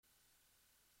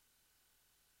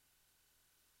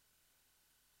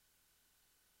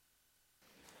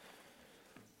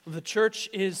The church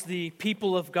is the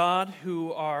people of God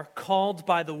who are called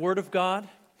by the Word of God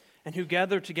and who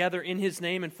gather together in His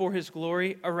name and for His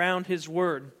glory around His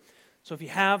Word. So if you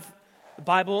have the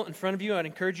Bible in front of you, I'd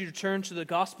encourage you to turn to the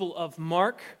Gospel of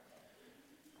Mark.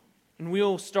 And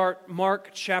we'll start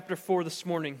Mark chapter 4 this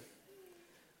morning.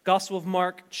 Gospel of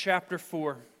Mark chapter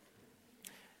 4.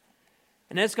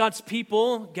 And as God's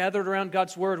people gathered around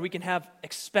God's Word, we can have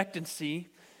expectancy.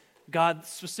 God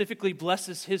specifically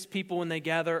blesses His people when they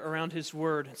gather around His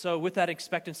Word. So with that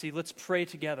expectancy, let's pray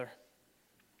together.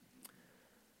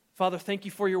 Father, thank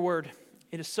you for your Word.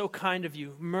 It is so kind of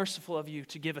you, merciful of you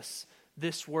to give us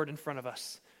this Word in front of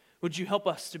us. Would you help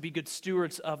us to be good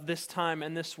stewards of this time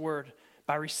and this Word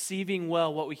by receiving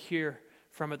well what we hear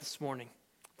from it this morning.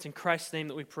 It's in Christ's name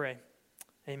that we pray.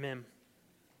 Amen.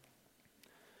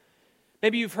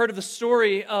 Maybe you've heard of the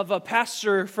story of a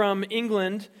pastor from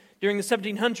England during the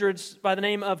 1700s by the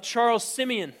name of Charles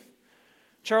Simeon.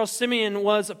 Charles Simeon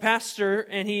was a pastor,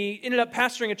 and he ended up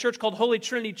pastoring a church called Holy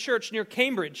Trinity Church near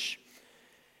Cambridge.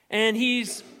 And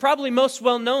he's probably most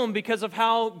well known because of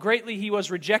how greatly he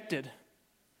was rejected.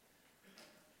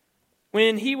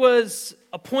 When he was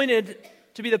appointed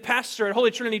to be the pastor at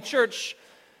Holy Trinity Church,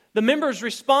 the members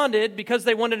responded, because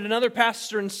they wanted another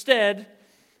pastor instead,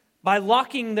 by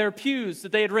locking their pews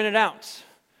that they had rented out.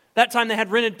 That time they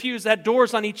had rented pews that had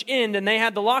doors on each end, and they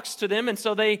had the locks to them, and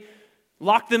so they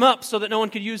locked them up so that no one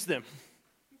could use them.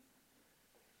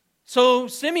 So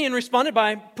Simeon responded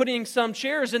by putting some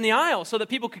chairs in the aisle so that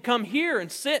people could come here and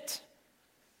sit.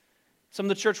 Some of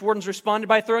the church wardens responded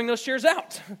by throwing those chairs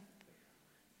out.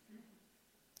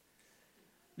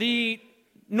 The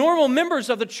normal members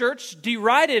of the church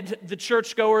derided the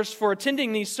churchgoers for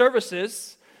attending these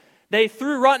services. They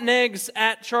threw rotten eggs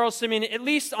at Charles Simeon, at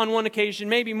least on one occasion,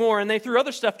 maybe more, and they threw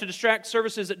other stuff to distract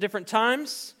services at different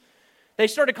times. They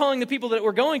started calling the people that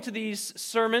were going to these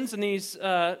sermons and these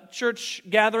church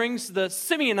gatherings the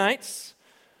Simeonites.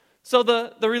 So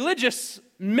the religious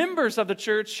members of the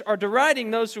church are deriding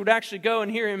those who would actually go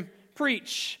and hear him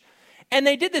preach. And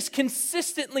they did this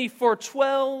consistently for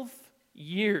 12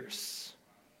 years.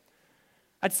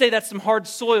 I'd say that's some hard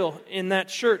soil in that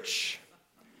church.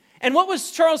 And what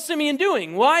was Charles Simeon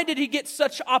doing? Why did he get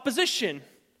such opposition?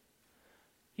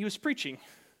 He was preaching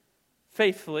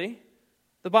faithfully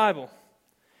the Bible.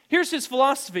 Here's his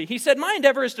philosophy. He said, "My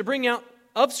endeavor is to bring out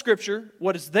of Scripture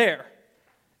what is there,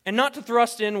 and not to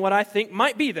thrust in what I think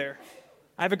might be there.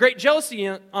 I have a great jealousy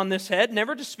on this head,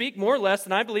 never to speak more or less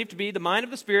than I believe to be the mind of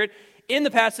the Spirit in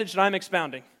the passage that I'm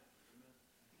expounding."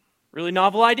 Really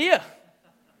novel idea.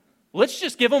 Let's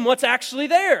just give them what's actually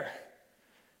there.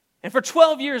 And for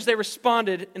 12 years, they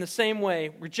responded in the same way,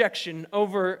 rejection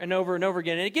over and over and over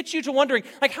again. And it gets you to wondering,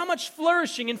 how much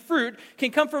flourishing and fruit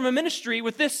can come from a ministry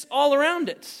with this all around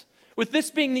it? With this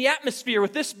being the atmosphere,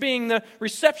 with this being the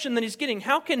reception that he's getting,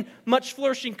 how can much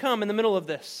flourishing come in the middle of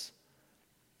this?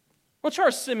 Well,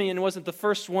 Charles Simeon wasn't the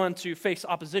first one to face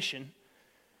opposition.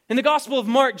 In the Gospel of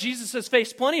Mark, Jesus has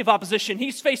faced plenty of opposition.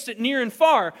 He's faced it near and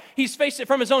far. He's faced it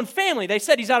from his own family. They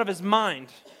said he's out of his mind.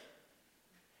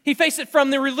 He faced it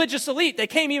from the religious elite. They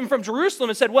came even from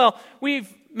Jerusalem and said, "Well,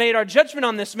 we've made our judgment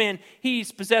on this man.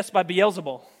 He's possessed by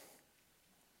Beelzebul."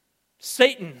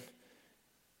 Satan's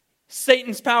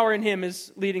power in him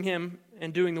is leading him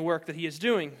and doing the work that he is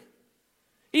doing.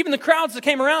 Even the crowds that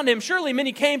came around him, surely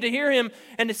many came to hear him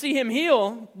and to see him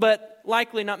heal, but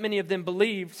likely not many of them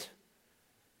believed.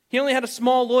 He only had a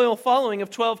small, loyal following of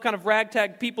 12 kind of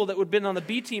ragtag people that would have been on the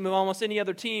B team of almost any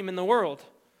other team in the world.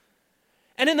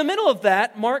 And in the middle of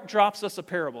that, Mark drops us a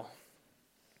parable.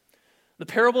 The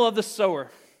parable of the sower.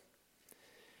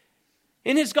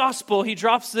 In his gospel, he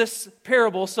drops this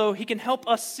parable so he can help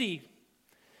us see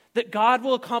that God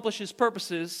will accomplish his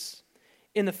purposes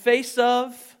in the midst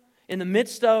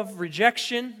of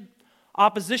rejection,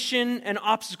 opposition, and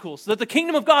obstacles. That the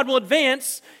kingdom of God will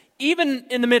advance even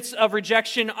in the midst of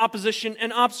rejection, opposition,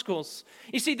 and obstacles.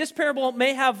 You see, this parable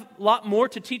may have a lot more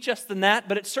to teach us than that,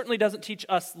 but it certainly doesn't teach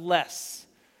us less.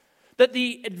 That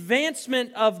the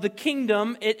advancement of the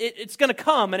kingdom, it's going to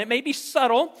come, and it may be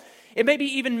subtle, it may be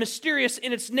even mysterious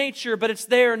in its nature, but it's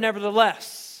there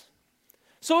nevertheless.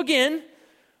 So again,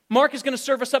 Mark is going to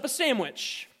serve us up a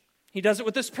sandwich. He does it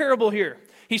with this parable here.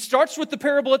 He starts with the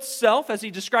parable itself as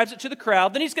he describes it to the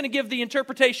crowd. Then he's going to give the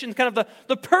interpretation, kind of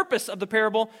the purpose of the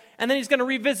parable, and then he's going to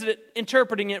revisit it,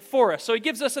 interpreting it for us. So he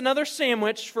gives us another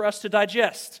sandwich for us to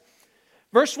digest.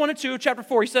 Verse 1 and 2 of chapter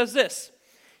 4, he says this: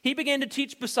 "He began to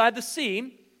teach beside the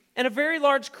sea, and a very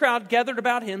large crowd gathered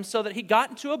about him, so that he got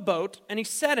into a boat, and he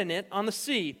sat in it on the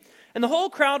sea. And the whole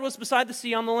crowd was beside the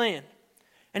sea on the land.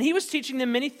 And he was teaching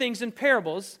them many things in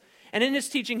parables, and in his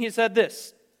teaching he said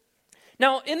this: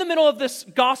 Now, in the middle of this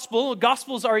gospel,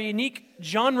 Gospels are a unique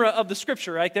genre of the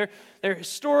Scripture, right? They're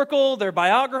historical, they're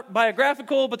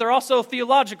biographical, but they're also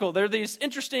theological. They're these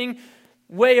interesting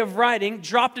way of writing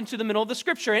dropped into the middle of the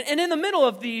Scripture. And in the middle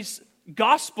of these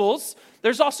Gospels,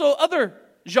 there's also other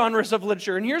genres of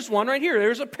literature. And here's one right here.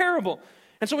 There's a parable.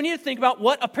 And so we need to think about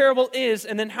what a parable is,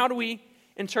 and then how do we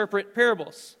interpret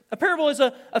parables. A parable is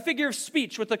a figure of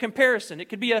speech with a comparison. It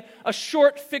could be a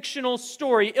short fictional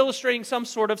story illustrating some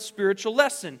sort of spiritual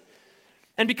lesson.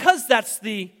 And because that's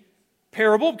the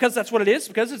parable, because that's what it is,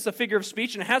 because it's a figure of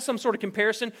speech and it has some sort of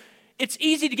comparison, it's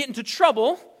easy to get into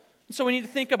trouble. So we need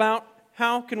to think about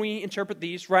how can we interpret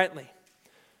these rightly.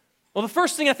 Well, the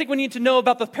first thing I think we need to know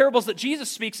about the parables that Jesus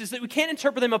speaks is that we can't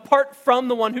interpret them apart from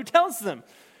the one who tells them.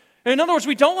 In other words,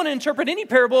 we don't want to interpret any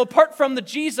parable apart from the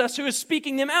Jesus who is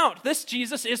speaking them out. This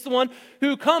Jesus is the one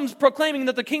who comes proclaiming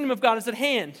that the kingdom of God is at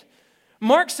hand.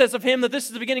 Mark says of him that this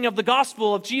is the beginning of the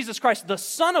gospel of Jesus Christ, the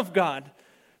Son of God.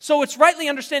 So it's rightly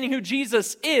understanding who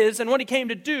Jesus is and what he came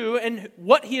to do and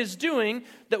what he is doing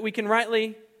that we can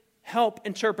rightly help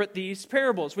interpret these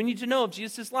parables. We need to know of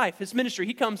Jesus' life, his ministry.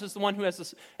 He comes as the one who,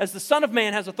 as the Son of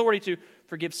Man, has authority to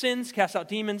forgive sins, cast out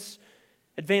demons,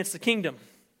 advance the kingdom.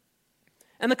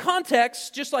 And the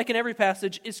context, just like in every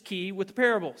passage, is key with the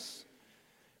parables.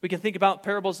 We can think about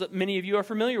parables that many of you are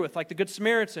familiar with, like the Good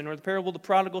Samaritan or the parable of the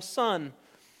prodigal son.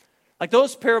 Like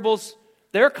those parables,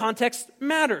 their context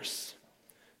matters.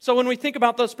 So when we think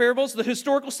about those parables, the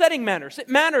historical setting matters. It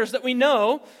matters that we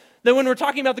know that when we're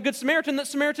talking about the Good Samaritan, that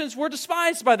Samaritans were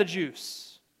despised by the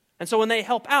Jews. And so when they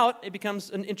help out, it becomes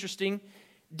an interesting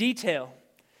detail.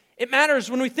 It matters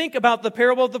when we think about the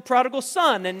parable of the prodigal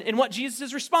son and what Jesus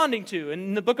is responding to.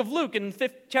 In the book of Luke, in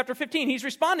chapter 15, he's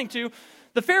responding to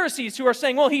the Pharisees who are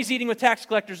saying, well, he's eating with tax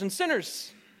collectors and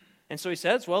sinners. And so he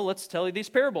says, well, let's tell you these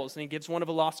parables. And he gives one of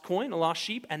a lost coin, a lost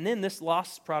sheep, and then this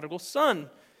lost prodigal son.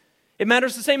 It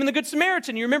matters the same in the Good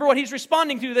Samaritan. You remember what he's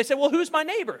responding to. They say, well, who's my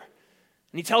neighbor?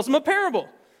 And he tells them a parable.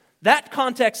 That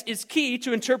context is key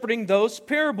to interpreting those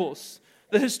parables.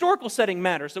 The historical setting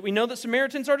matters, that we know that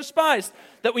Samaritans are despised,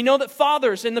 that we know that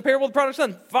fathers, in the parable of the prodigal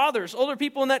son, fathers, older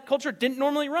people in that culture didn't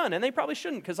normally run, and they probably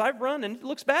shouldn't, because I've run and it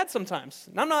looks bad sometimes.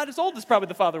 And I'm not as old as probably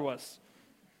the father was.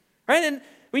 Right? And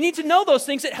we need to know those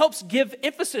things. It helps give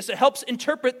emphasis. It helps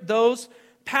interpret those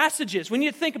passages. We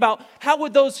need to think about how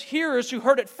would those hearers who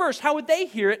heard it first, how would they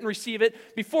hear it and receive it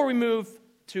before we move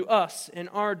to us in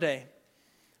our day?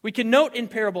 We can note in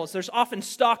parables, there's often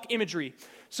stock imagery.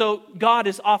 So God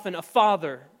is often a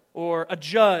father or a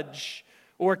judge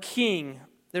or a king.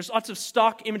 There's lots of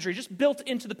stock imagery just built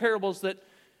into the parables that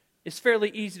is fairly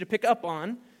easy to pick up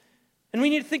on. And we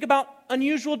need to think about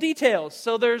unusual details.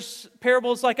 So there's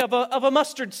parables like of a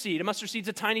mustard seed. A mustard seed's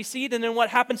a tiny seed, and then what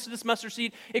happens to this mustard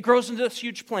seed? It grows into this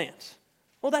huge plant.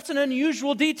 Well, that's an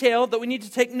unusual detail that we need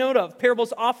to take note of.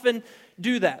 Parables often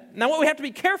do that. Now, what we have to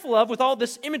be careful of with all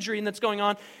this imagery that's going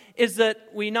on is that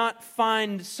we not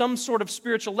find some sort of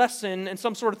spiritual lesson and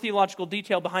some sort of theological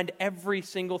detail behind every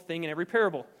single thing in every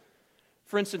parable.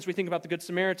 For instance, we think about the Good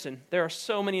Samaritan. There are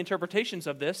so many interpretations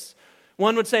of this.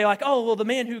 One would say like, oh, well, the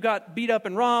man who got beat up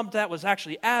and robbed, that was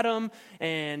actually Adam.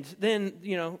 And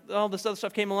then, all this other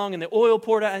stuff came along and the oil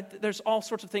poured out. There's all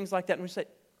sorts of things like that. And we say,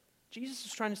 Jesus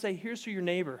is trying to say, here's who your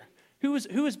neighbor. Who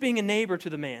is being a neighbor to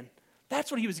the man?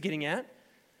 That's what he was getting at.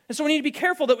 And so we need to be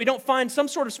careful that we don't find some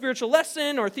sort of spiritual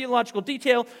lesson or theological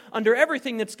detail under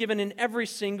everything that's given in every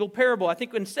single parable. I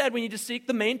think instead we need to seek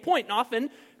the main point. And often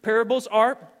parables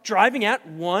are driving at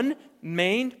one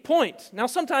main point. Now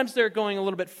sometimes they're going a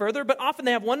little bit further, but often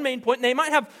they have one main point, and they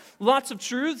might have lots of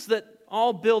truths that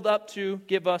all build up to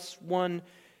give us one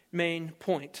main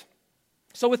point.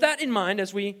 So with that in mind,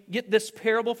 as we get this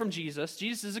parable from Jesus,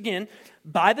 Jesus is again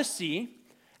by the sea,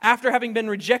 after having been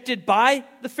rejected by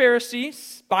the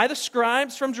Pharisees, by the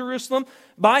scribes from Jerusalem,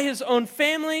 by his own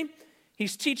family,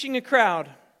 he's teaching a crowd.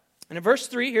 And in verse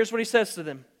 3, here's what he says to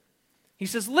them. He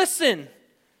says, listen,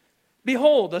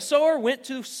 behold, a sower went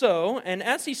to sow, and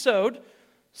as he sowed,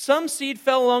 some seed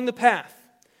fell along the path,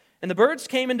 and the birds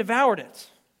came and devoured it.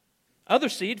 Other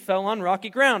seed fell on rocky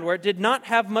ground, where it did not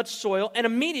have much soil, and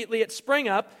immediately it sprang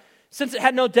up, since it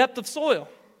had no depth of soil.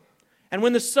 And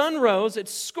when the sun rose, it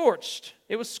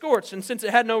was scorched, and since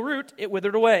it had no root, it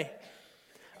withered away.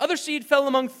 Other seed fell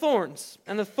among thorns,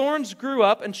 and the thorns grew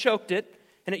up and choked it,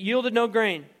 and it yielded no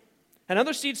grain. And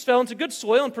other seeds fell into good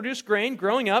soil and produced grain,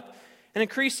 growing up and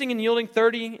increasing and yielding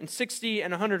 30 and 60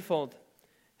 and 100-fold.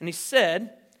 And he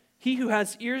said, he who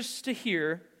has ears to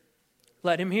hear,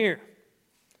 let him hear.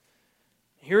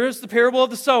 Here is the parable of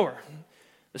the sower.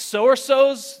 The sower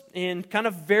sows in kind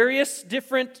of various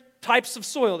different types of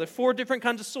soil. There are 4 different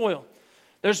kinds of soil.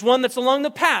 There's one that's along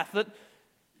the path that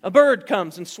a bird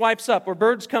comes and swipes up, or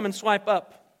birds come and swipe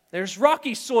up. There's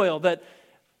rocky soil that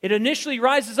it initially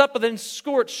rises up but then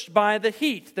scorched by the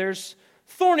heat. There's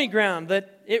thorny ground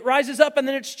that it rises up and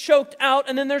then it's choked out.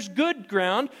 And then there's good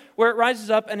ground where it rises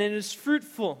up and it is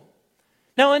fruitful.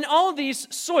 Now, in all of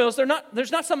these soils,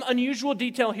 there's not some unusual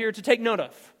detail here to take note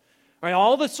of. Right?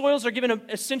 All the soils are given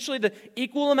essentially the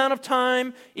equal amount of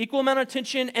time, equal amount of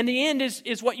attention, and the end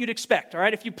is what you'd expect. All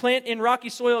right? If you plant in rocky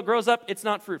soil, it grows up, it's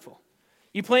not fruitful.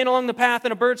 You plant along the path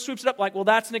and a bird swoops it up, well,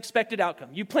 that's an expected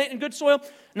outcome. You plant in good soil,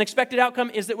 an expected outcome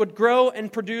is that it would grow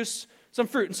and produce some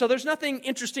fruit. And so there's nothing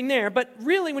interesting there, but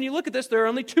really when you look at this, there are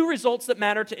only two results that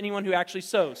matter to anyone who actually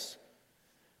sows.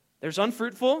 There's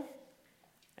unfruitful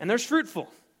and there's fruitful.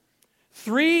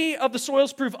 3 of the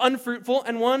soils prove unfruitful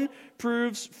and 1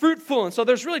 proves fruitful. And so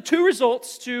there's really 2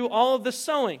 results to all of this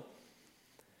sowing.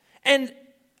 And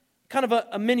kind of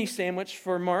a mini sandwich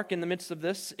for Mark in the midst of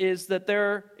this is that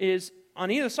there is on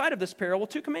either side of this parable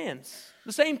 2 commands.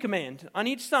 The same command on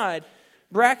each side,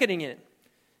 bracketing it.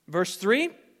 Verse 3,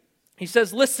 he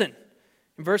says, listen.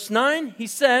 In verse 9, he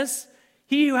says,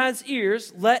 he who has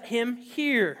ears, let him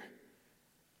hear.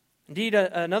 Indeed,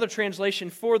 another translation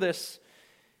for this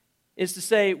is to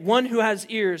say, one who has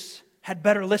ears had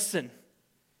better listen.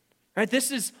 Right?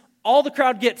 This is all the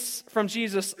crowd gets from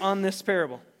Jesus on this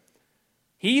parable.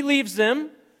 He leaves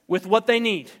them with what they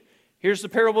need. Here's the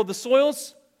parable of the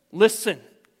soils. Listen.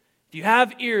 If you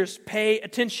have ears, pay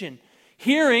attention.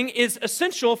 Hearing is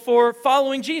essential for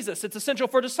following Jesus. It's essential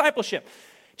for discipleship.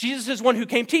 Jesus is one who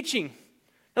came teaching.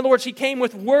 In other words, he came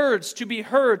with words to be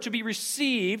heard, to be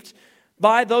received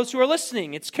by those who are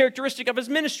listening. It's characteristic of his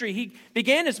ministry. He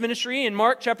began his ministry in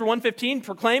Mark chapter 1:15,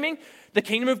 proclaiming, the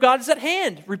kingdom of God is at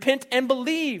hand. Repent and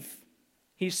believe.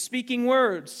 He's speaking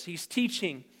words. He's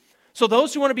teaching. So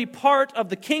those who want to be part of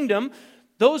the kingdom,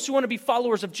 those who want to be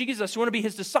followers of Jesus, who want to be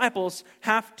his disciples,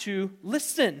 have to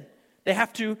listen. They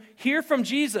have to hear from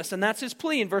Jesus, and that's his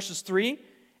plea in verses 3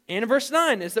 and in verse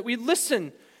 9, is that we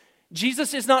listen.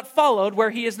 Jesus is not followed where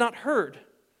he is not heard.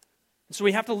 And so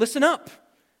we have to listen up.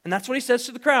 And that's what he says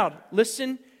to the crowd.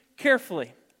 Listen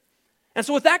carefully. And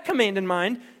so with that command in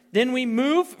mind, then we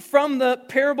move from the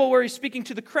parable where he's speaking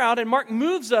to the crowd, and Mark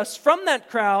moves us from that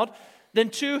crowd then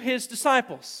to his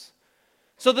disciples.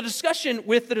 So the discussion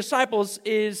with the disciples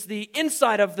is the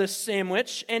inside of this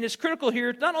sandwich and is critical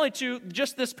here not only to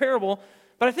just this parable,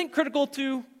 but I think critical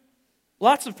to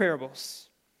lots of parables.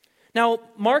 Now,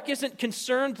 Mark isn't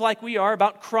concerned like we are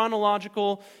about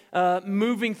chronological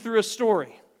moving through a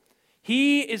story.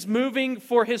 He is moving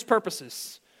for his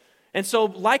purposes. And so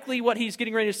likely what he's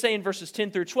getting ready to say in verses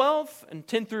 10 through 12 and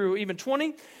 10 through even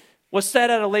 20 was said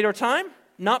at a later time,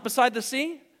 not beside the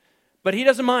sea, but he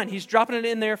doesn't mind. He's dropping it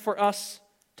in there for us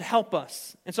to help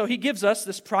us. And so he gives us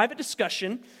this private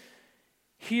discussion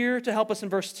here to help us in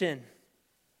verse 10.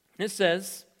 And it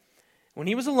says, when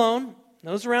he was alone,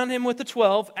 those around him with the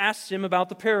 12 asked him about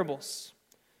the parables.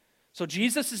 So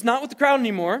Jesus is not with the crowd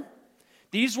anymore.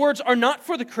 These words are not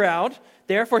for the crowd.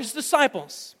 They are for his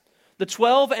disciples, the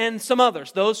 12 and some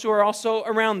others, those who are also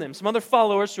around them, some other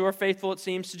followers who are faithful, it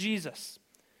seems, to Jesus.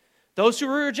 Those who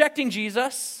were rejecting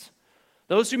Jesus,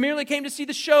 those who merely came to see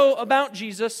the show about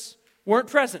Jesus, weren't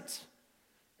present.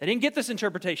 They didn't get this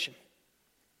interpretation.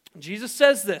 Jesus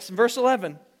says this in verse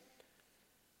 11,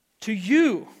 to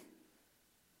you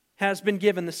has been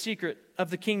given the secret of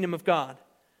the kingdom of God.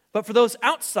 But for those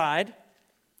outside,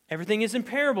 everything is in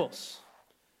parables.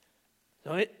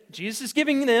 So Jesus is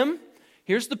giving them,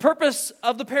 here's the purpose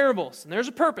of the parables. And there's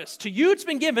a purpose. To you it's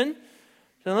been given. To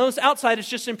those outside it's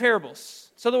just in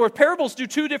parables. So in other words, parables do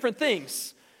 2 different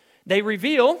things. They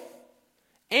reveal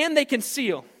and they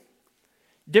conceal.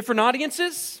 Different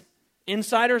audiences,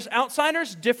 insiders,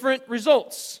 outsiders, different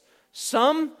results.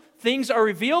 Some things are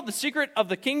revealed. The secret of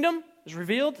the kingdom is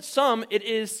revealed. Some it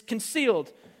is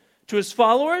concealed. To his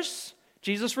followers,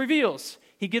 Jesus reveals.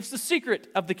 He gives the secret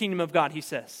of the kingdom of God, he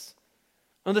says.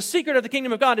 And the secret of the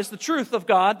kingdom of God is the truth of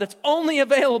God that's only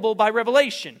available by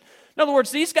revelation. In other words,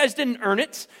 these guys didn't earn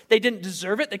it. They didn't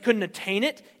deserve it. They couldn't attain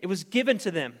it. It was given to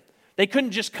them. They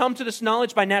couldn't just come to this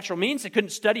knowledge by natural means. They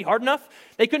couldn't study hard enough.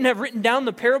 They couldn't have written down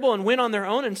the parable and went on their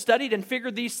own and studied and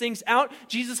figured these things out.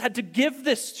 Jesus had to give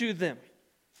this to them.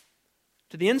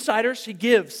 To the insiders, he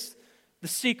gives the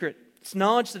secret. It's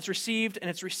knowledge that's received, and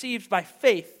it's received by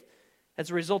faith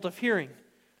as a result of hearing.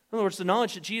 In other words, the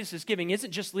knowledge that Jesus is giving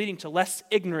isn't just leading to less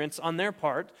ignorance on their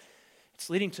part. It's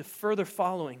leading to further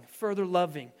following, further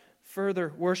loving,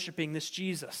 further worshiping this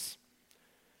Jesus.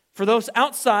 For those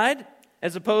outside,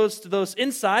 as opposed to those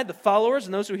inside, the followers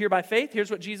and those who hear by faith, here's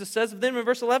what Jesus says of them in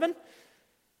verse 11,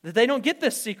 that they don't get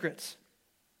this secret.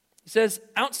 He says,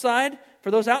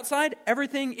 for those outside,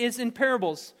 everything is in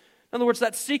parables. In other words,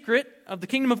 that secret of the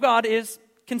kingdom of God is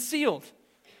concealed.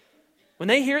 When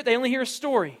they hear it, they only hear a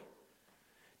story.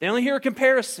 They only hear a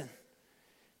comparison.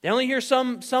 They only hear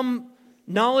some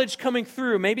knowledge coming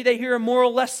through. Maybe they hear a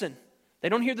moral lesson. They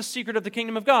don't hear the secret of the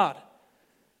kingdom of God.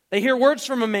 They hear words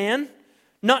from a man,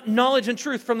 not knowledge and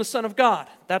truth from the Son of God.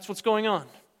 That's what's going on.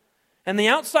 And the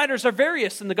outsiders are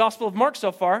various in the Gospel of Mark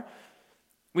so far.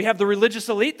 We have the religious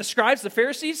elite, the scribes, the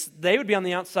Pharisees. They would be on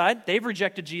the outside. They've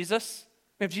rejected Jesus.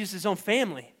 We have Jesus' own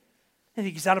family. I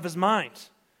think he's out of his mind.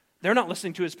 They're not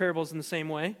listening to his parables in the same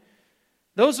way.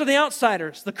 Those are the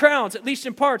outsiders. The crowds, at least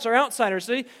in parts, are outsiders.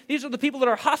 These are the people that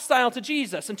are hostile to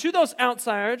Jesus. And to those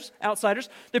outsiders,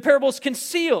 the parables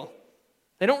conceal.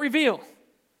 They don't reveal.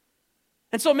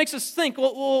 And so it makes us think,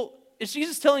 well, is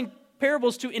Jesus telling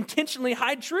parables to intentionally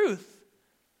hide truth?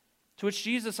 To which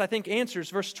Jesus, I think, answers,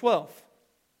 verse 12.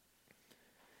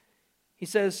 He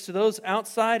says, to those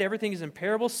outside, everything is in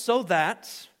parables, so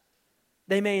that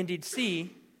they may indeed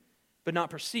see, but not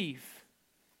perceive,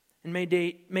 and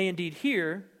may indeed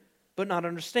hear, but not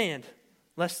understand,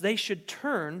 lest they should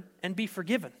turn and be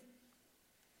forgiven.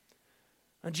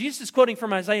 Now, Jesus is quoting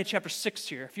from Isaiah chapter 6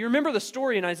 here. If you remember the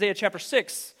story in Isaiah chapter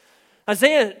 6,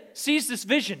 Isaiah sees this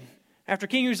vision after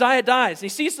King Uzziah dies. And he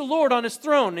sees the Lord on his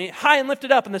throne, high and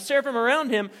lifted up, and the seraphim around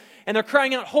him, and they're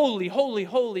crying out, holy, holy,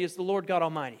 holy is the Lord God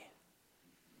Almighty.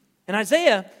 And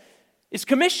Isaiah is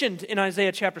commissioned in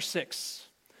Isaiah chapter 6.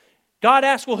 God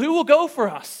asks, well, who will go for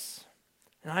us?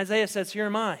 And Isaiah says, here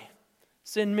am I,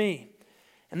 send me.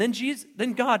 And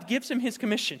then God gives him his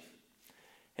commission.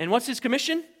 And what's his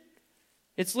commission?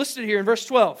 It's listed here in verse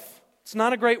 12. It's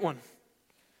not a great one.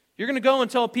 You're going to go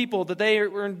and tell people that they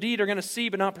are indeed going to see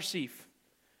but not perceive.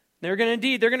 They're going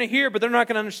to hear, but they're not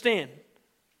going to understand.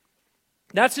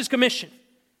 That's his commission.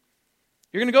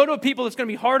 You're going to go to a people that's going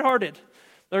to be hard-hearted.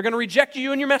 They're going to reject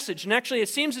you and your message. And actually, it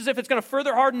seems as if it's going to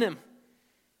further harden them.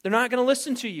 They're not going to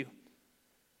listen to you.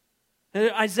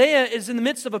 And Isaiah is in the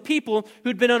midst of a people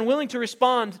who'd been unwilling to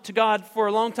respond to God for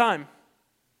a long time.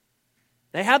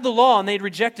 They had the law and they'd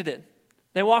rejected it.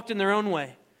 They walked in their own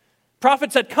way.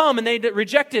 Prophets had come and they'd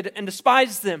rejected and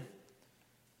despised them.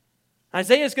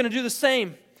 Isaiah is going to do the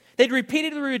same. They'd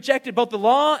repeatedly rejected both the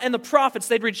law and the prophets.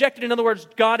 They'd rejected, in other words,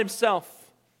 God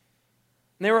himself.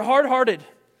 And they were hard-hearted.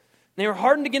 They were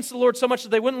hardened against the Lord so much that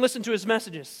they wouldn't listen to his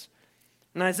messages.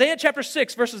 In Isaiah chapter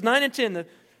 6, verses 9 and 10,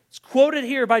 it's quoted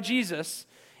here by Jesus,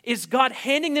 is God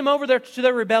handing them over to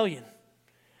their rebellion,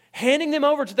 handing them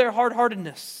over to their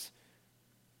hard-heartedness.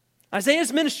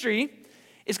 Isaiah's ministry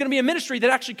is going to be a ministry that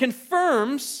actually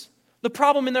confirms the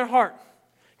problem in their heart,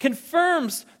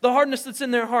 confirms the hardness that's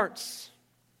in their hearts.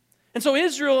 And so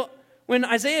Israel, when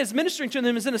Isaiah is ministering to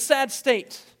them, is in a sad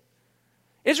state.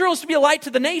 Israel is to be a light to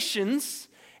the nations,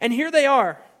 and here they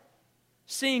are,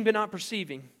 seeing but not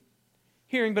perceiving,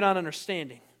 hearing but not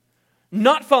understanding,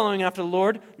 not following after the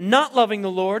Lord, not loving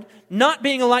the Lord, not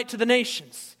being a light to the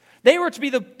nations. They were to be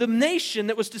the nation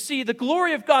that was to see the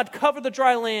glory of God cover the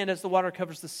dry land as the water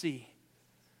covers the sea.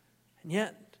 And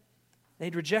yet,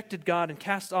 they'd rejected God and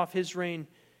cast off his reign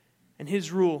and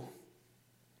his rule.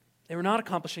 They were not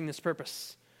accomplishing this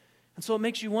purpose. And so it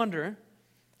makes you wonder,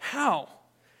 how?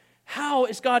 How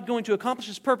is God going to accomplish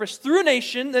his purpose through a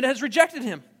nation that has rejected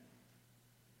him?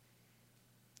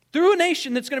 Through a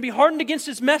nation that's going to be hardened against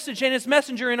his message and his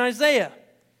messenger in Isaiah.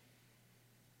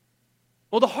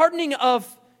 Well, the hardening of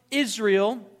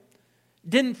Israel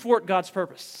didn't thwart God's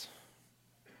purpose.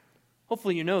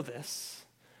 Hopefully you know this.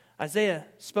 Isaiah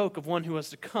spoke of one who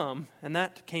was to come, and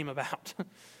that came about.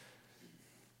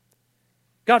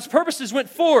 God's purposes went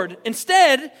forward.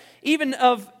 Instead, even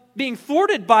of being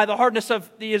thwarted by the hardness of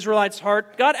the Israelites'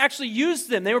 heart, God actually used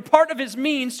them. They were part of his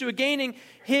means to gaining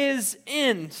his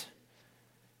end.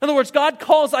 In other words, God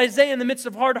calls Isaiah in the midst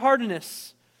of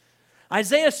hard-heartedness.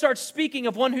 Isaiah starts speaking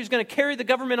of one who's going to carry the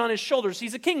government on his shoulders.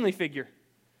 He's a kingly figure.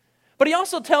 But he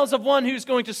also tells of one who's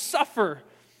going to suffer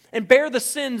and bear the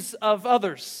sins of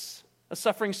others, a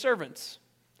suffering servant.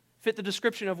 Fit the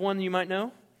description of one you might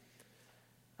know?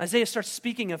 Isaiah starts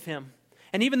speaking of him.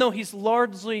 And even though he's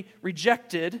largely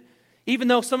rejected, even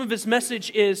though some of his message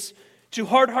is to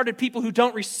hard-hearted people who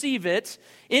don't receive it,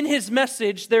 in his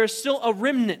message there is still a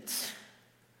remnant.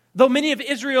 Though many of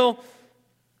Israel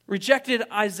rejected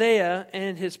Isaiah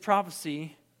and his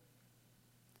prophecy,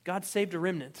 God saved a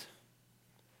remnant.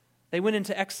 They went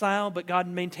into exile, but God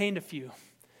maintained a few.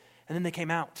 And then they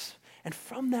came out. And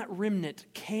from that remnant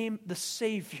came the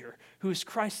Savior, who is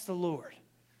Christ the Lord.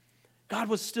 God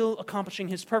was still accomplishing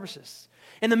his purposes.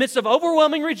 In the midst of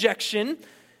overwhelming rejection,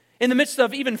 in the midst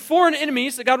of even foreign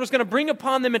enemies that God was going to bring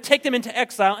upon them and take them into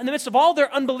exile, in the midst of all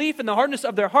their unbelief and the hardness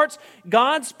of their hearts,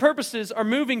 God's purposes are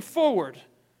moving forward.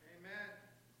 Amen.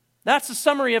 That's the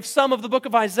summary of some of the book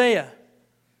of Isaiah.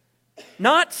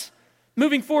 Not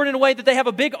moving forward in a way that they have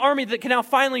a big army that can now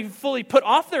finally fully put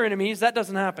off their enemies. That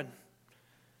doesn't happen.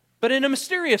 But in a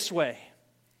mysterious way.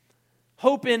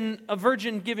 Hope in a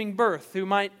virgin giving birth who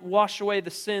might wash away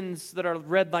the sins that are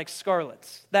red like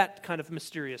scarlet. That kind of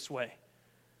mysterious way.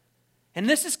 And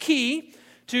this is key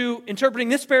to interpreting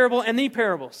this parable and the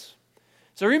parables.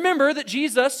 So remember that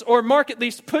Jesus, or Mark at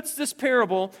least, puts this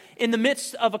parable in the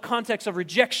midst of a context of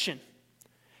rejection.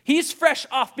 He's fresh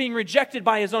off being rejected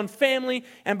by his own family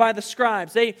and by the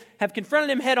scribes. They have confronted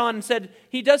him head on and said,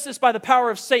 he does this by the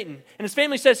power of Satan. And his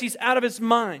family says he's out of his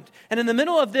mind. And in the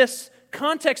middle of this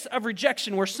context of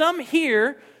rejection, where some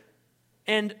hear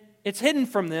and it's hidden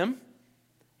from them,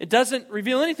 it doesn't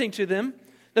reveal anything to them,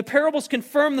 the parables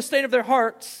confirm the state of their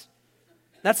hearts.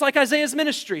 That's like Isaiah's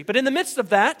ministry. But in the midst of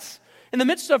that, in the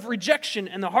midst of rejection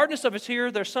and the hardness of his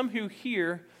hearer, there's some who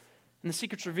hear and the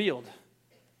secret's revealed.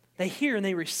 They hear and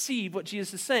they receive what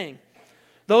Jesus is saying.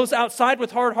 Those outside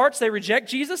with hard hearts, they reject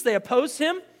Jesus, they oppose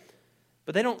him,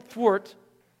 but they don't thwart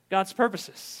God's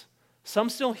purposes. Some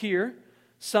still hear,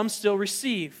 some still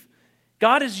receive.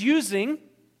 God is using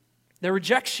their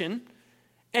rejection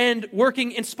and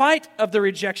working in spite of the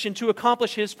rejection to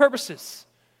accomplish his purposes.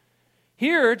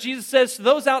 Here, Jesus says to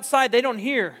those outside, they don't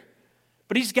hear.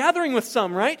 But he's gathering with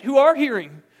some, right? Who are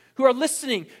hearing, who are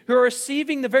listening, who are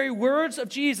receiving the very words of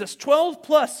Jesus. 12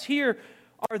 plus here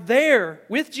are there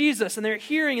with Jesus, and they're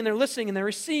hearing, and they're listening, and they're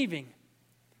receiving.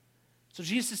 So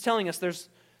Jesus is telling us there's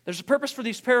a purpose for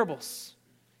these parables.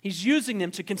 He's using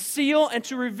them to conceal and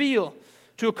to reveal,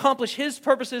 to accomplish his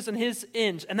purposes and his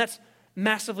ends. And that's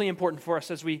massively important for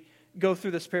us as we go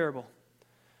through this parable.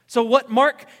 So what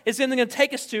Mark is then going to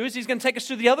take us to is he's going to take us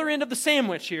to the other end of the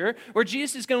sandwich here, where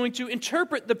Jesus is going to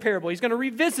interpret the parable. He's going to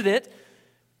revisit it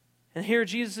and hear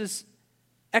Jesus'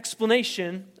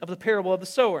 explanation of the parable of the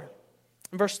sower.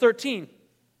 In verse 13,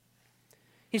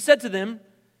 he said to them,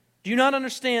 "Do you not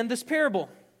understand this parable?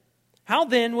 How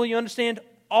then will you understand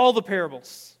all the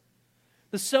parables?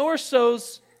 The sower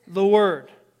sows the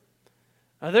word."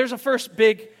 There's a first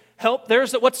big help.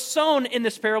 There's that what's sown in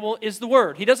this parable is the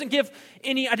word. He doesn't give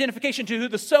any identification to who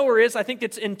the sower is. I think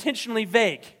it's intentionally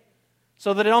vague,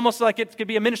 so that it almost like it could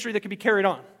be a ministry that could be carried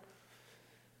on.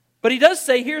 But he does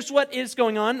say, here's what is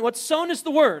going on. What's sown is the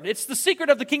word. It's the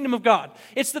secret of the kingdom of God.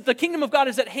 It's that the kingdom of God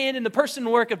is at hand in the person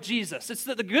and work of Jesus. It's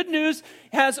that the good news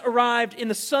has arrived in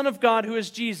the Son of God, who is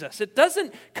Jesus. It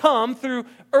doesn't come through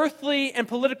earthly and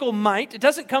political might. It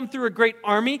doesn't come through a great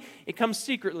army. It comes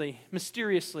secretly,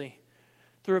 mysteriously,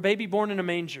 through a baby born in a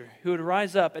manger who would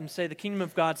rise up and say, the kingdom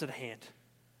of God's at hand.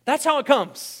 That's how it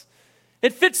comes.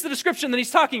 It fits the description that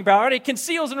he's talking about. Right? It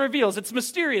conceals and reveals. It's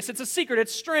mysterious. It's a secret.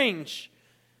 It's strange.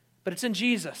 But it's in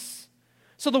Jesus.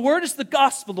 So the word is the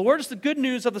gospel. The word is the good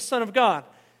news of the Son of God.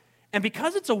 And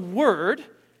because it's a word,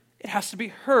 it has to be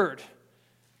heard.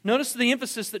 Notice the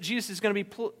emphasis that Jesus is going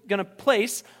to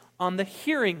place on the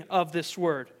hearing of this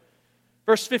word.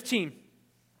 Verse 15.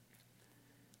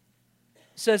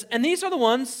 Says, "And these are the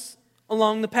ones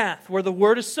along the path where the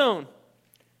word is sown.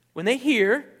 When they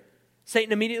hear,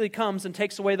 Satan immediately comes and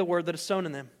takes away the word that is sown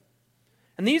in them.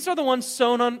 And these are the ones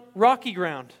sown on rocky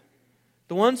ground,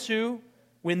 the ones who,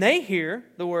 when they hear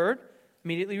the word,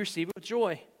 immediately receive it with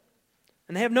joy.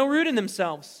 And they have no root in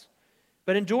themselves,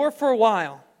 but endure for a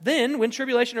while. Then, when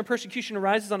tribulation or persecution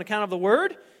arises on account of the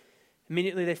word,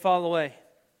 immediately they fall away.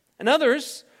 And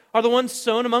others are the ones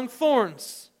sown among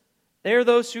thorns. They are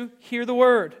those who hear the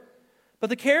word.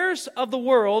 But the cares of the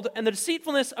world and the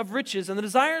deceitfulness of riches and the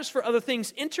desires for other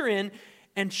things enter in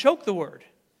and choke the word,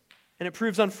 and it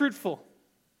proves unfruitful."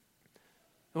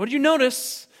 And what do you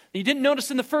notice that you didn't notice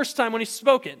in the first time when he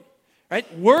spoke it?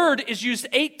 Right? Word is used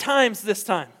 8 times this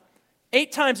time.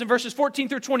 8 times in verses 14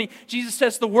 through 20, Jesus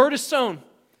says the word is sown.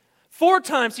 4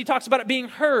 times he talks about it being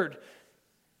heard.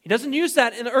 He doesn't use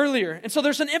that earlier. And so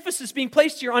there's an emphasis being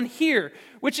placed here on hear,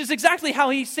 which is exactly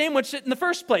how he sandwiched it in the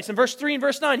first place. In verse 3 and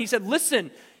verse 9, he said, "Listen,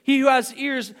 he who has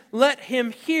ears, let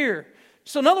him hear."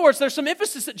 So in other words, there's some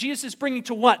emphasis that Jesus is bringing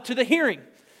to what? To the hearing.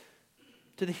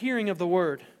 To the hearing of the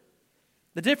word.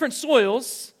 The different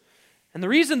soils, and the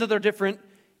reason that they're different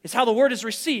is how the word is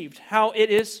received, how it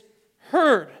is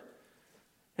heard.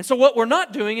 And so what we're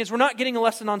not doing is we're not getting a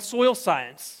lesson on soil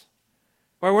science.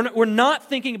 Or we're not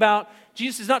thinking about,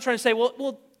 Jesus is not trying to say,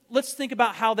 well, let's think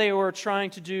about how they were trying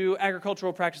to do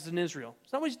agricultural practices in Israel.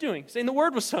 It's not what he's doing. He's saying the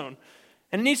word was sown,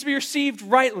 and it needs to be received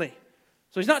rightly.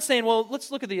 So he's not saying, well,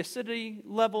 let's look at the acidity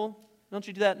level. Don't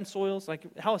you do that in soils?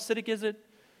 Like, how acidic is it?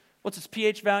 what's its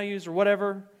pH values or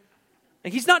whatever.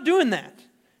 Like, he's not doing that.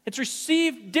 It's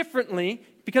received differently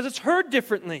because it's heard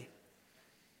differently.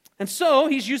 And so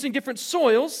he's using different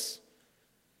soils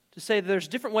to say that there's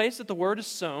different ways that the word is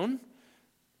sown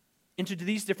into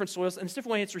these different soils, and it's a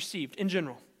different way it's received in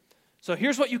general. So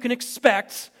here's what you can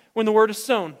expect when the word is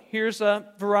sown. Here's a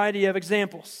variety of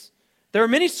examples. There are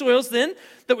many soils then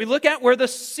that we look at where the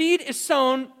seed is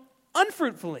sown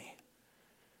unfruitfully,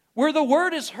 where the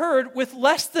word is heard with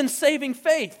less than saving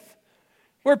faith,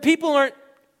 where people aren't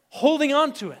holding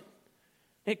on to it.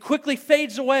 It quickly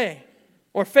fades away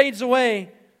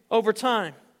over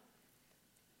time.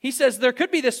 He says there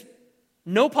could be this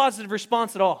no positive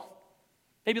response at all.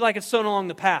 Maybe like it's sown along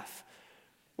the path,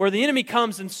 where the enemy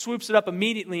comes and swoops it up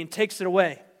immediately and takes it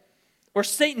away. Or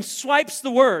Satan swipes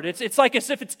the word. It's like as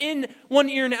if it's in one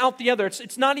ear and out the other.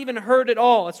 It's not even heard at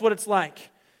all. That's what it's like.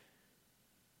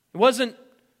 It wasn't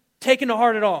taken to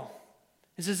heart at all.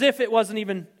 It's as if it wasn't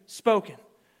even spoken.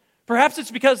 Perhaps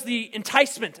it's because the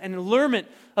enticement and allurement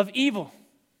of evil,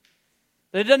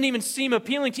 that it doesn't even seem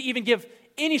appealing to even give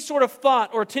any sort of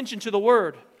thought or attention to the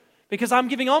word, because I'm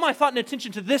giving all my thought and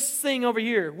attention to this thing over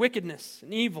here, wickedness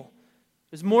and evil,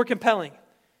 is more compelling.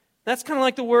 That's kind of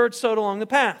like the word sowed along the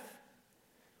path.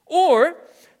 Or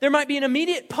there might be an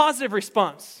immediate positive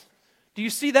response. Do you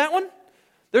see that one?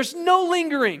 There's no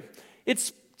lingering.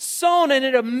 It's sown and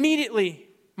it immediately,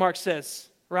 Mark says,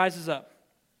 rises up.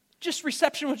 Just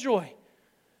reception with joy.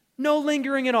 No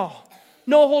lingering at all.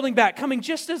 No holding back. Coming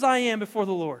just as I am before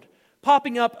the Lord.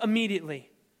 Popping up immediately.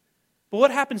 But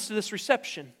what happens to this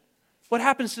reception? What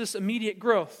happens to this immediate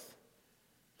growth?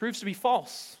 Proves to be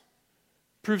false.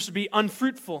 Proves to be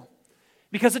unfruitful.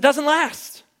 Because it doesn't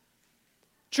last.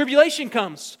 Tribulation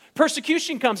comes.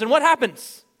 Persecution comes. And what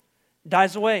happens? It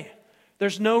dies away.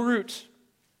 There's no root.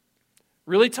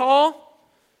 Really tall,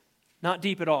 not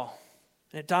deep at all.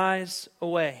 And it dies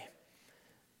away.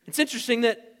 It's interesting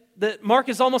that Mark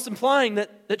is almost implying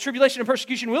that tribulation and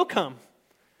persecution will come.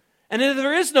 And if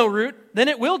there is no root, then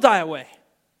it will die away.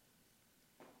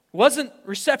 It wasn't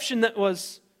reception that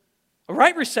was a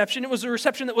right reception, it was a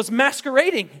reception that was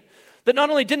masquerading. That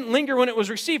not only didn't linger when it was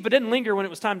received, but didn't linger when it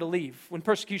was time to leave. When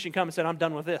persecution came and said, I'm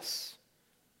done with this.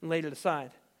 And laid it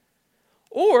aside.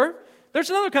 Or,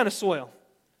 there's another kind of soil.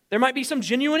 There might be some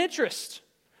genuine interest.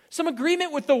 Some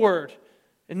agreement with the word.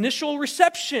 Initial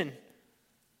reception.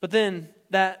 But then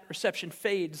that reception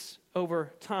fades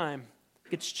over time.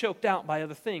 Gets choked out by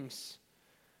other things.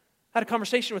 I had a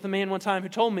conversation with a man one time who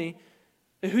told me,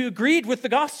 who agreed with the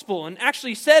gospel and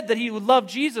actually said that he would love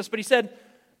Jesus, but he said,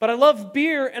 but I love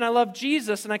beer and I love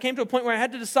Jesus, and I came to a point where I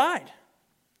had to decide.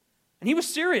 And he was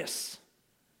serious.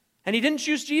 And he didn't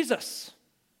choose Jesus.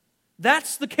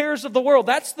 That's the cares of the world.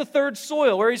 That's the third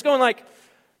soil, where he's going like,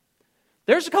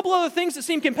 there's a couple other things that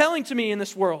seem compelling to me in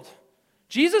this world.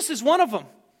 Jesus is one of them,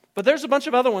 but there's a bunch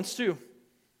of other ones too.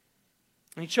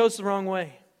 And he chose the wrong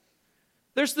way.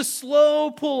 There's the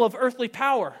slow pull of earthly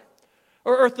power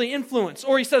or earthly influence,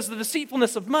 or he says the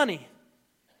deceitfulness of money.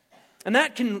 And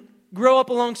that can grow up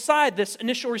alongside this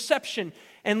initial reception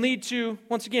and lead to,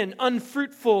 once again,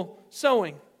 unfruitful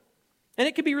sowing. And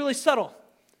it can be really subtle.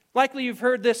 Likely you've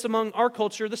heard this among our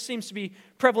culture. This seems to be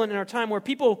prevalent in our time, where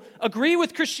people agree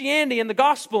with Christianity and the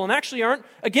gospel and actually aren't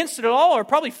against it at all, or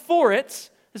probably for it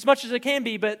as much as it can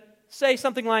be, but say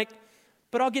something like,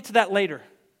 but I'll get to that later.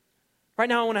 Right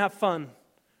now I want to have fun.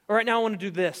 Or right now I want to do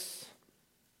this.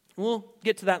 We'll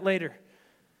get to that later.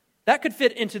 That could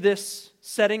fit into this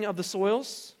setting of the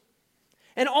soils.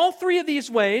 And all three of these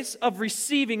ways of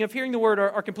receiving, of hearing the word,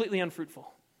 are completely unfruitful.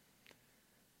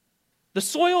 The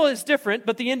soil is different,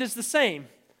 but the end is the same.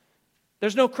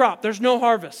 There's no crop, there's no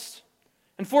harvest.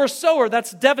 And for a sower,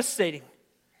 that's devastating.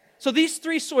 So these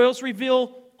three soils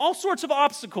reveal all sorts of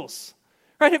obstacles.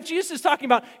 Right? If Jesus is talking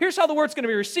about, here's how the word's going to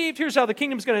be received, here's how the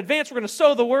kingdom's going to advance, we're going to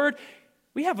sow the word,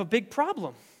 we have a big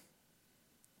problem.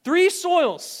 Three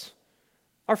soils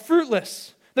are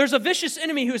fruitless. There's a vicious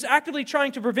enemy who is actively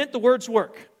trying to prevent the word's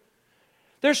work.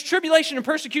 There's tribulation and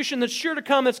persecution that's sure to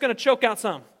come that's going to choke out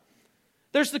some.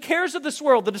 There's the cares of this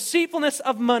world, the deceitfulness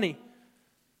of money.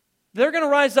 They're going to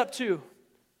rise up too.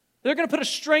 They're going to put a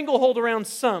stranglehold around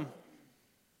some.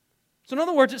 So in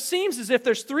other words, it seems as if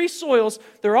there's three soils,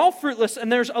 they're all fruitless,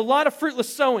 and there's a lot of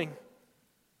fruitless sowing.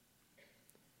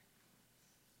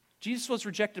 Jesus was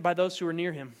rejected by those who were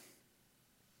near him.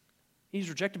 He's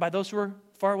rejected by those who are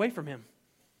far away from him.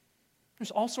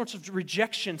 There's all sorts of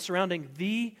rejection surrounding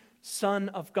the Son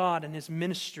of God and his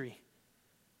ministry.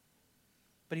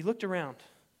 But he looked around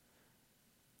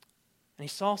and he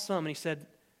saw some and he said,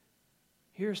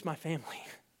 here's my family.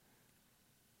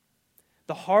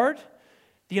 The hard,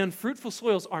 the unfruitful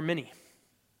soils are many.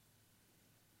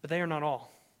 But they are not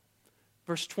all.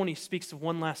 Verse 20 speaks of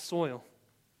one last soil.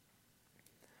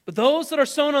 But those that are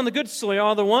sown on the good soil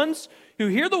are the ones who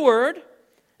hear the word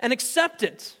and accept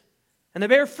it. And they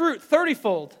bear fruit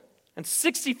 30-fold and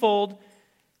 60-fold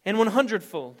and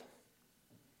 100-fold.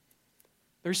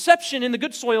 The reception in the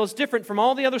good soil is different from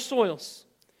all the other soils.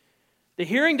 The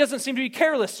hearing doesn't seem to be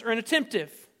careless or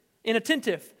inattentive.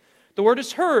 The word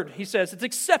is heard, he says. It's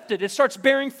accepted. It starts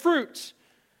bearing fruit.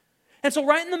 And so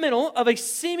right in the middle of a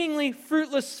seemingly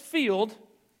fruitless field,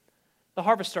 the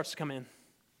harvest starts to come in.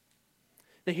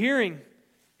 The hearing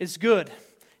is good.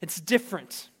 It's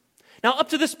different. Now, up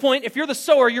to this point, if you're the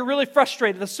sower, you're really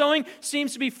frustrated. The sowing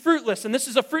seems to be fruitless, and this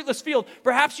is a fruitless field.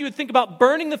 Perhaps you would think about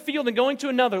burning the field and going to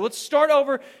another. Let's start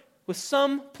over with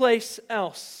someplace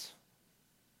else.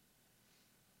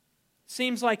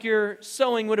 Seems like your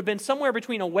sowing would have been somewhere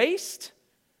between a waste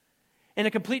and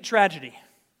a complete tragedy,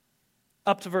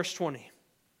 up to verse 20.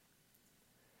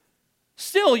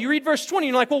 Still, you read verse 20,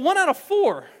 and you're like, well, 1 out of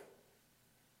 4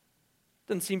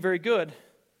 doesn't seem very good.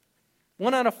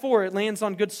 1 out of 4, it lands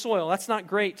on good soil. That's not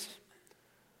great.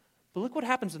 But look what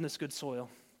happens in this good soil.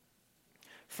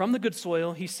 From the good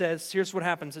soil, he says, here's what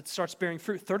happens. It starts bearing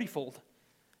fruit 30-fold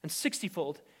and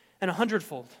 60-fold and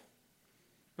 100-fold.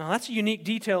 Now, that's a unique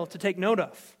detail to take note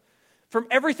of. From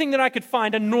everything that I could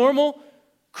find, a normal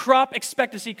crop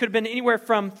expectancy could have been anywhere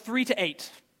from 3 to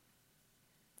 8.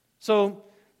 So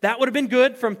that would have been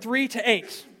good from 3 to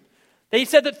 8. They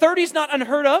said that 30 is not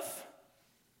unheard of,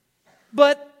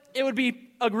 but it would be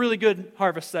a really good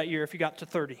harvest that year if you got to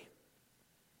 30.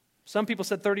 Some people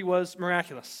said 30 was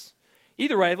miraculous.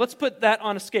 Either way, let's put that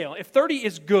on a scale. If 30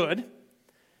 is good,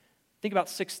 think about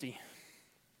 60.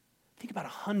 Think about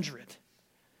 100.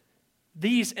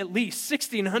 These, at least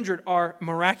 60 and 100, are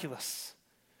miraculous.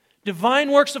 Divine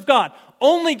works of God,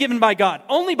 only given by God,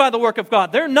 only by the work of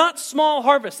God. They're not small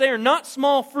harvests. They are not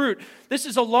small fruit. This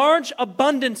is a large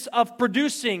abundance of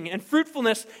producing and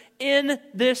fruitfulness in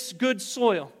this good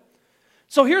soil.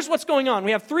 So here's what's going on.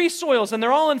 We have 3 soils, and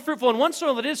they're all unfruitful, and one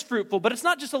soil that is fruitful, but it's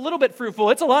not just a little bit fruitful,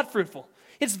 it's a lot fruitful.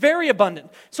 It's very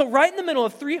abundant. So right in the middle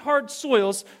of 3 hard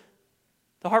soils,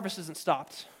 the harvest isn't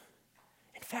stopped.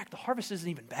 In fact, the harvest isn't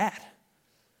even bad.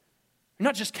 You're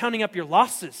not just counting up your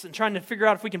losses and trying to figure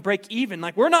out if we can break even.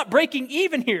 Like, we're not breaking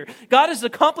even here. God is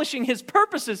accomplishing his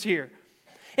purposes here.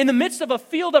 In the midst of a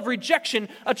field of rejection,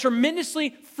 a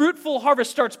tremendously fruitful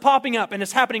harvest starts popping up, and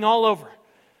it's happening all over.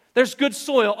 There's good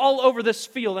soil all over this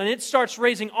field, and it starts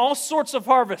raising all sorts of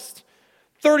harvest.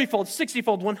 30-fold,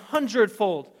 60-fold,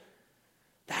 100-fold.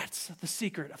 That's the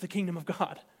secret of the kingdom of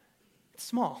God. It's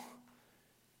small.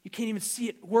 You can't even see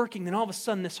it working. Then all of a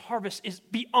sudden, this harvest is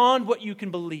beyond what you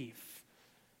can believe.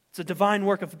 It's a divine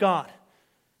work of God.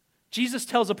 Jesus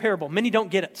tells a parable. Many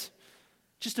don't get it.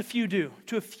 Just a few do.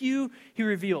 To a few, he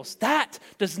reveals. That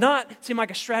does not seem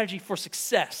like a strategy for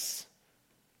success.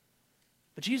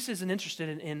 But Jesus isn't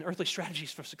interested in earthly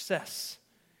strategies for success.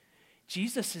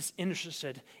 Jesus is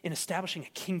interested in establishing a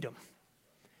kingdom.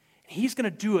 And he's going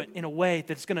to do it in a way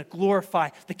that's going to glorify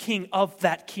the king of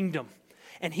that kingdom.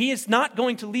 And he is not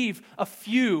going to leave a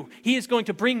few. He is going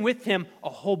to bring with him a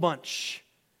whole bunch.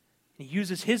 And he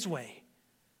uses his way.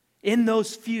 In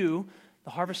those few, the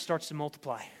harvest starts to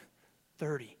multiply.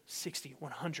 30, 60,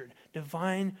 100.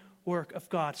 Divine work of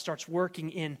God starts working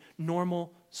in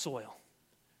normal soil.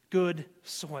 Good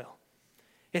soil.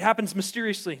 It happens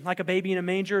mysteriously, like a baby in a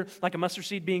manger, like a mustard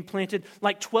seed being planted,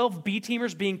 like 12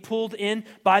 B-teamers being pulled in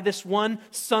by this one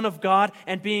Son of God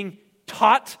and being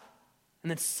taught and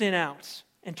then sent out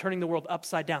and turning the world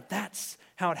upside down. That's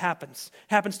how it happens.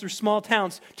 It happens through small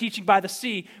towns, teaching by the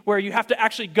sea, where you have to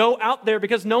actually go out there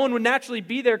because no one would naturally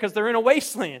be there because they're in a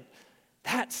wasteland.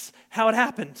 That's how it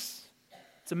happens.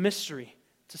 It's a mystery.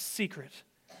 It's a secret.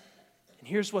 And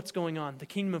here's what's going on. The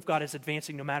kingdom of God is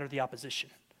advancing no matter the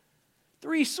opposition.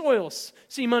 3 soils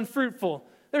seem unfruitful.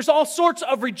 There's all sorts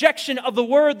of rejection of the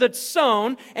word that's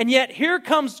sown, and yet here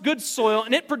comes good soil,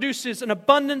 and it produces an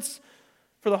abundance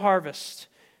for the harvest.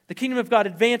 The kingdom of God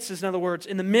advances, in other words,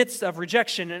 in the midst of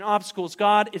rejection and obstacles.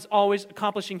 God is always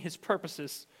accomplishing his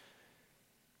purposes.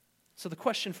 So the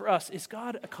question for us, is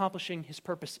God accomplishing his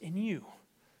purpose in you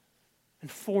and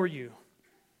for you?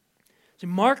 So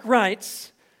Mark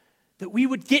writes that we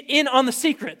would get in on the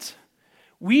secret.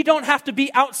 We don't have to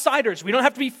be outsiders. We don't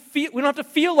have to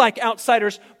feel like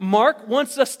outsiders. Mark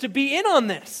wants us to be in on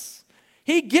this.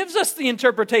 He gives us the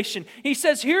interpretation. He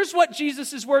says, here's what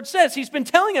Jesus' word says. He's been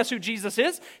telling us who Jesus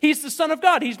is. He's the Son of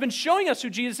God. He's been showing us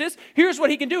who Jesus is. Here's what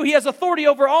he can do. He has authority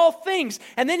over all things.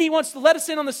 And then he wants to let us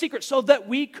in on the secret so that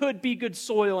we could be good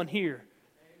soil and hear.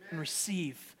 Amen. And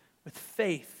receive with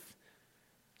faith.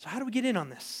 So how do we get in on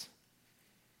this?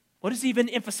 What is he even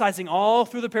emphasizing all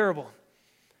through the parable?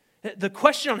 The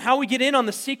question on how we get in on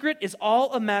the secret is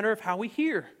all a matter of how we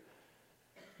hear.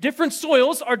 Different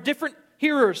soils are different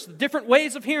hearers, different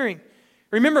ways of hearing.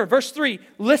 Remember, verse 3,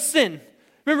 listen.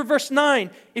 Remember verse 9,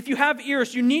 if you have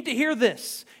ears, you need to hear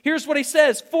this. Here's what he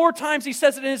says. 4 times he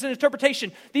says it in his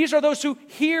interpretation. These are those who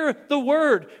hear the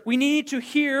word. We need to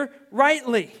hear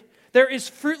rightly. There is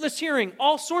fruitless hearing,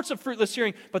 all sorts of fruitless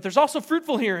hearing, but there's also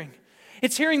fruitful hearing.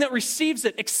 It's hearing that receives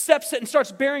it, accepts it, and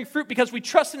starts bearing fruit because we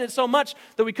trust in it so much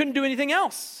that we couldn't do anything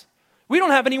else. We don't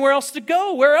have anywhere else to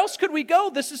go. Where else could we go?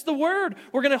 This is the word.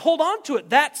 We're going to hold on to it.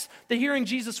 That's the hearing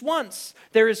Jesus wants.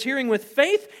 There is hearing with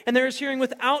faith, and there is hearing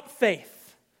without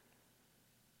faith.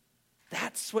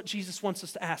 That's what Jesus wants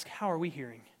us to ask. How are we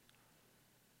hearing?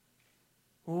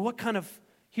 Well, what kind of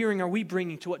hearing are we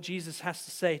bringing to what Jesus has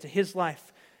to say, to his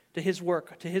life, to his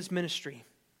work, to his ministry?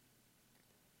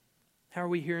 How are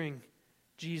we hearing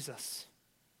Jesus?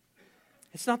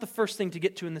 It's not the first thing to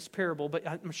get to in this parable, but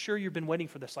I'm sure you've been waiting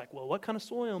for this. Like, well, what kind of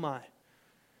soil am I?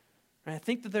 And I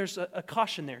think that there's a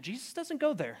caution there. Jesus doesn't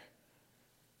go there.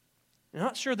 I'm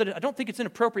not sure that I don't think it's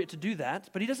inappropriate to do that,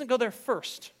 but he doesn't go there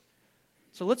first.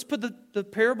 So let's put the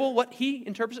parable, what he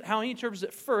interprets it, how he interprets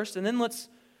it first, and then let's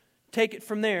take it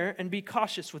from there and be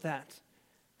cautious with that.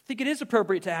 I think it is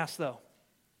appropriate to ask, though,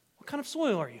 what kind of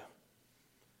soil are you?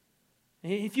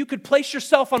 If you could place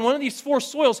yourself on one of these 4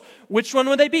 soils, which one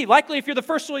would they be? Likely, if you're the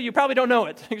first soil, you probably don't know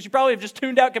it, because you probably have just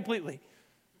tuned out completely.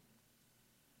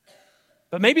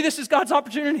 But maybe this is God's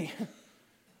opportunity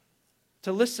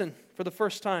to listen for the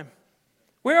first time.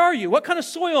 Where are you? What kind of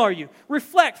soil are you?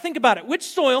 Reflect, think about it. Which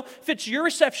soil fits your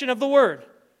reception of the word?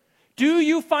 Do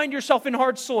you find yourself in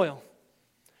hard soil?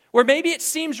 Where maybe it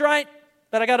seems right,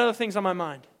 but I got other things on my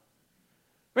mind.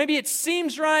 Maybe it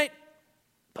seems right,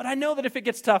 but I know that if it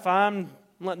gets tough, I'm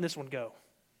letting this one go.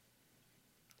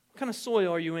 What kind of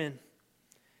soil are you in?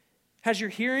 Has your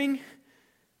hearing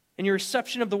and your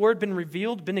reception of the word been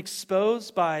revealed, been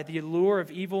exposed by the allure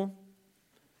of evil,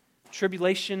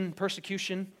 tribulation,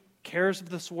 persecution, cares of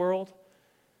this world?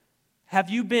 Have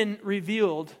you been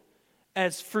revealed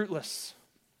as fruitless?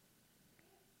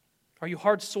 Are you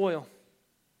hard soil?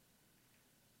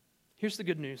 Here's the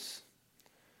good news.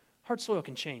 Hard soil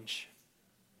can change.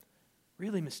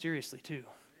 Really mysteriously too.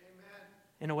 Amen.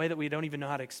 In a way that we don't even know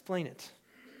how to explain it.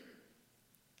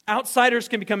 Outsiders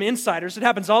can become insiders. It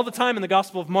happens all the time in the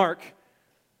Gospel of Mark.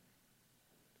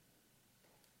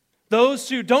 Those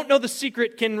who don't know the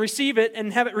secret can receive it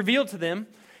and have it revealed to them.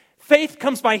 Faith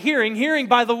comes by hearing, hearing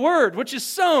by the word, which is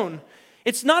sown.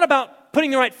 It's not about putting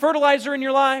the right fertilizer in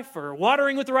your life or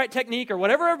watering with the right technique or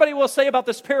whatever everybody will say about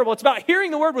this parable. It's about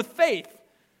hearing the word with faith.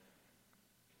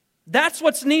 That's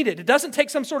what's needed. It doesn't take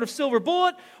some sort of silver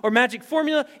bullet or magic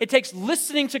formula. It takes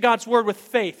listening to God's word with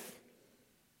faith.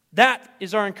 That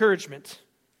is our encouragement.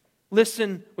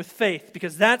 Listen with faith,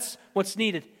 because that's what's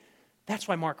needed. That's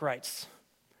why Mark writes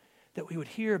that we would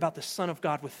hear about the Son of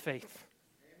God with faith.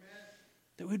 Amen.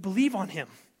 That we would believe on him.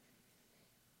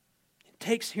 It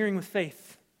takes hearing with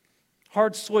faith.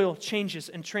 Hard soil changes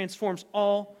and transforms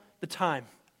all the time.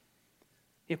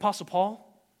 The Apostle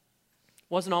Paul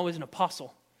wasn't always an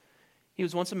apostle. He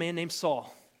was once a man named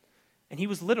Saul, and he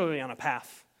was literally on a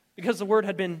path because the word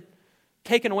had been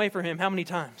taken away from him how many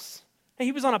times? And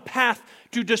he was on a path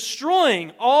to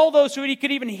destroying all those who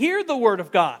could even hear the word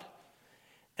of God.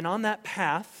 And on that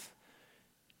path,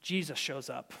 Jesus shows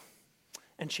up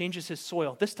and changes his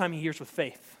soil. This time he hears with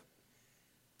faith.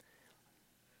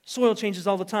 Soil changes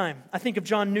all the time. I think of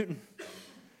John Newton.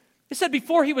 It said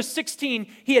before he was 16,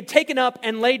 he had taken up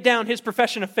and laid down his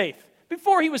profession of faith.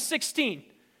 Before he was 16.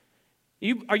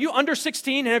 Are you under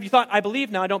 16 and have you thought, I believe,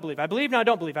 now I don't believe. I believe, now I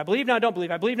don't believe. I believe, now I don't believe.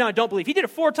 I believe, now I don't believe. He did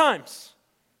it 4 times.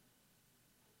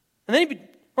 And then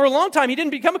for a long time, he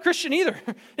didn't become a Christian either.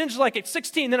 He didn't just like at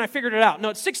 16, then I figured it out. No,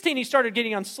 at 16, he started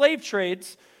getting on slave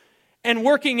trades and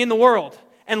working in the world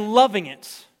and loving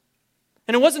it.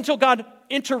 And it wasn't until God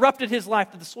interrupted his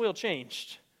life that the soil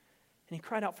changed. And he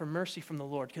cried out for mercy from the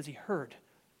Lord because he heard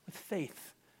with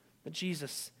faith that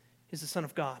Jesus is the Son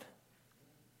of God.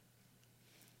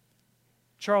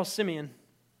 Charles Simeon,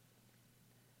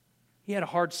 he had a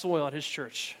hard soil at his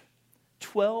church.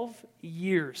 12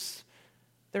 years.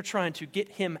 They're trying to get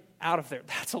him out of there.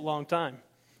 That's a long time.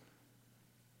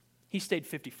 He stayed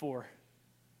 54.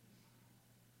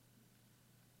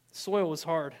 The soil was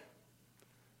hard.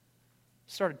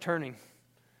 He started turning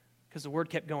because the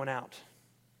word kept going out.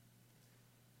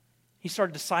 He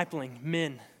started discipling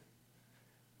men.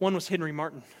 One was Henry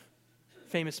Martin,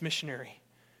 famous missionary.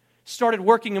 Started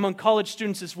working among college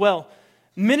students as well.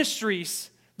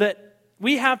 Ministries that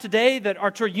we have today that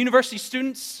are to university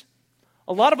students,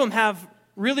 a lot of them have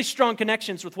really strong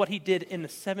connections with what he did in the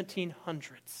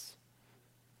 1700s.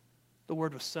 The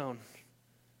word was sown.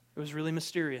 It was really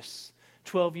mysterious.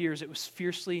 12 years, it was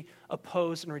fiercely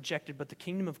opposed and rejected, but the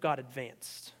kingdom of God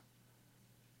advanced.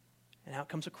 And out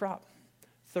comes a crop,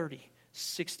 30,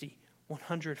 60,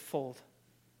 100-fold.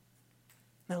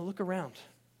 Now look around.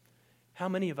 How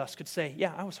many of us could say,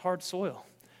 yeah, I was hard soil,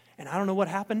 and I don't know what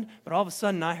happened, but all of a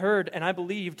sudden I heard and I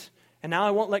believed, and now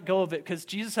I won't let go of it because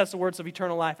Jesus has the words of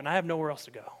eternal life, and I have nowhere else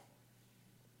to go.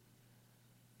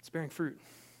 It's bearing fruit.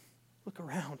 Look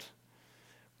around.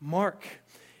 Mark,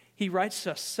 he writes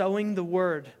to us, sowing the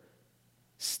word,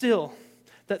 still,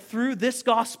 that through this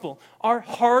gospel, our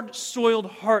hard-soiled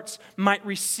hearts might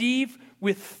receive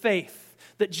with faith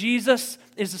that Jesus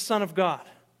is the Son of God.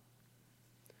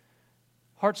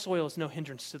 Hard soil is no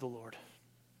hindrance to the Lord.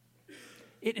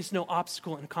 It is no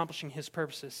obstacle in accomplishing his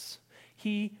purposes.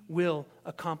 He will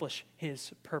accomplish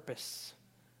his purpose.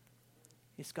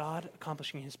 Is God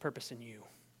accomplishing his purpose in you?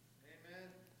 Amen.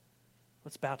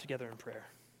 Let's bow together in prayer.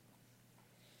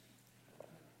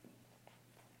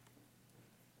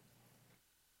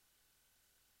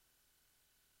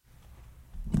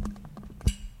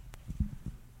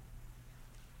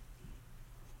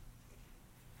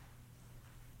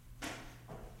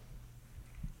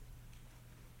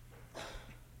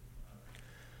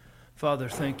 Father,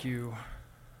 thank you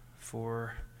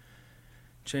for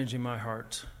changing my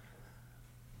heart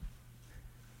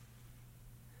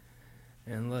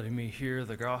and letting me hear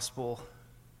the gospel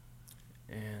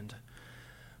and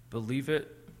believe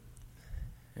it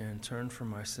and turn from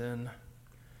my sin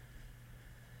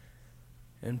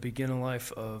and begin a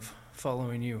life of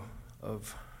following you,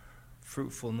 of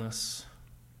fruitfulness.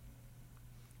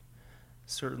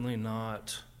 Certainly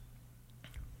not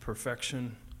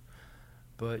perfection,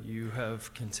 but you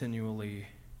have continually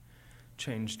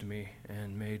changed me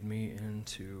and made me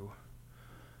into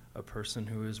a person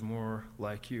who is more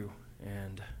like you,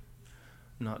 and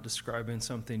not describing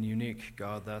something unique.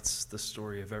 God, that's the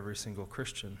story of every single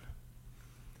Christian.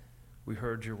 We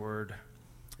heard your word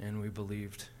and we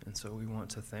believed, and so we want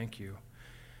to thank you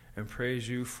and praise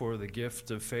you for the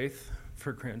gift of faith,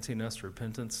 for granting us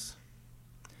repentance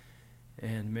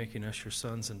and making us your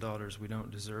sons and daughters. We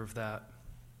don't deserve that.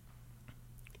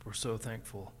 We're so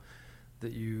thankful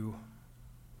that you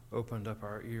opened up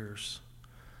our ears.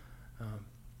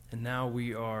 And now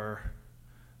we are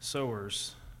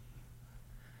sowers.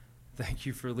 Thank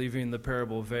you for leaving the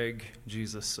parable vague,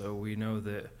 Jesus, so we know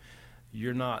that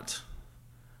you're not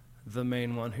the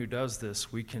main one who does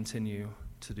this. We continue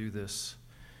to do this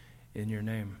in your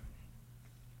name.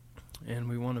 And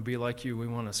we want to be like you. We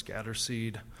want to scatter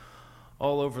seed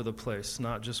all over the place,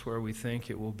 not just where we think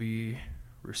it will be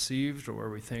received or where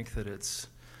we think that it's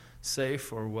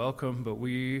safe or welcome, but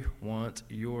we want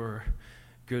your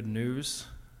good news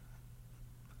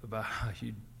about how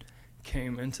you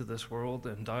came into this world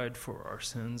and died for our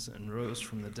sins and rose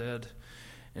from the dead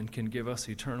and can give us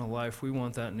eternal life. We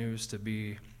want that news to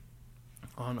be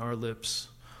on our lips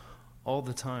all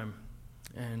the time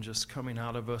and just coming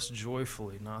out of us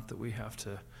joyfully, not that we have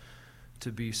to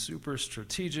be super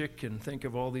strategic and think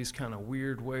of all these kind of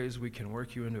weird ways we can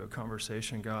work you into a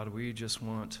conversation. God, we just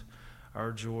want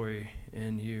our joy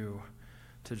in you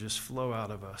to just flow out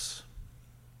of us.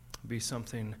 Be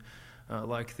something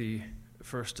like the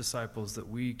first disciples, that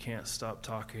we can't stop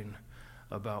talking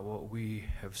about what we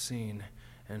have seen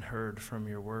and heard from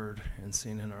your word and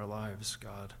seen in our lives.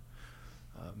 God,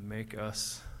 make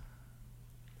us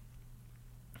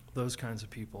those kinds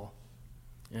of people.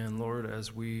 And Lord,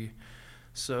 as we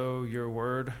sow your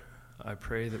word, I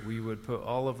pray that we would put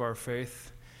all of our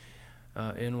faith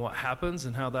in what happens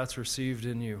and how that's received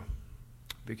in you,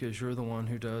 because you're the one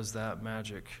who does that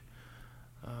magic.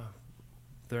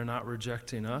 They're not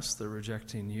rejecting us, they're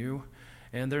rejecting you,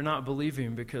 and they're not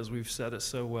believing because we've said it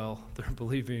so well. They're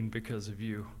believing because of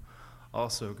you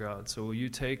also, God. So will you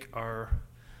take our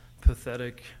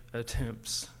pathetic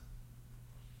attempts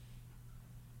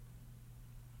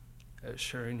at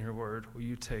sharing your word? Will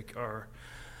you take our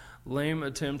lame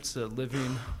attempts at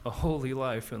living a holy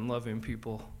life and loving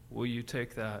people? Will you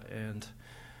take that and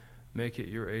make it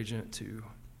your agent to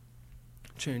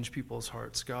change people's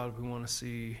hearts? God, we want to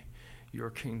see your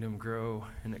kingdom grow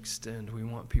and extend. We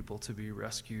want people to be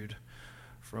rescued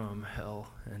from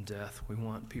hell and death. We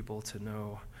want people to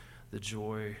know the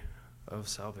joy of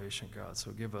salvation, God.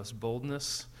 So give us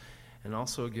boldness and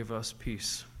also give us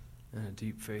peace and a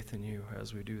deep faith in you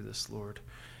as we do this, Lord.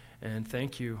 And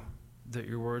thank you that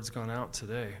your word's gone out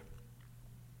today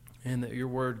and that your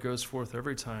word goes forth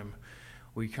every time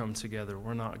we come together.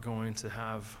 We're not going to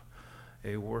have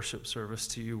a worship service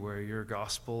to you where your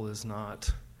gospel is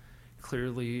not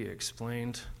clearly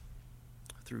explained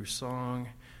through song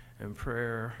and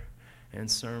prayer and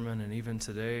sermon, and even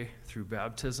today through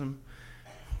baptism.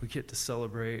 We get to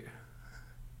celebrate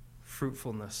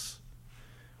fruitfulness.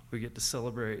 We get to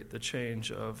celebrate the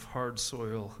change of hard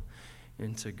soil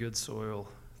into good soil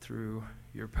through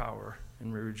your power,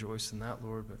 and we rejoice in that,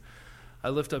 Lord. But I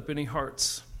lift up any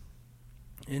hearts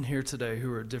in here today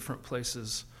who are at different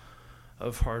places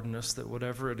of hardness, that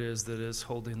whatever it is that is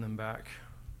holding them back,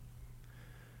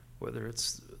 whether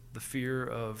it's the fear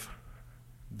of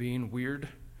being weird,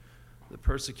 the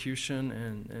persecution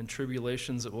and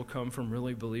tribulations that will come from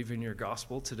really believing your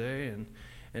gospel today,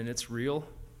 and it's real.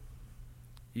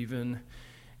 Even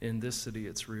in this city,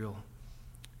 it's real.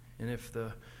 And if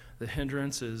the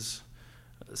hindrance is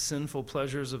sinful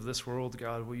pleasures of this world,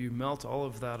 God, will you melt all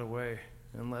of that away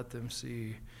and let them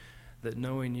see that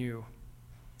knowing you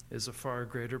is a far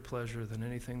greater pleasure than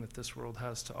anything that this world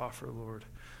has to offer, Lord.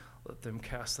 Let them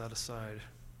cast that aside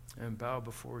and bow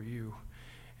before you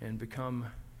and become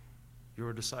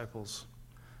your disciples,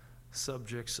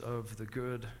 subjects of the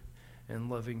good and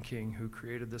loving King who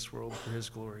created this world for his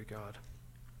glory, God.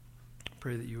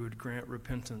 Pray that you would grant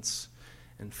repentance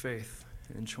and faith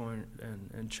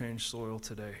and change soil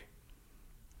today,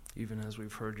 even as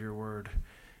we've heard your word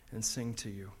and sing to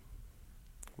you.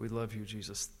 We love you,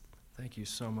 Jesus. Thank you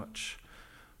so much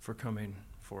for coming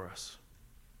for us.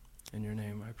 In your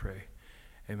name I pray.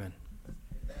 Amen.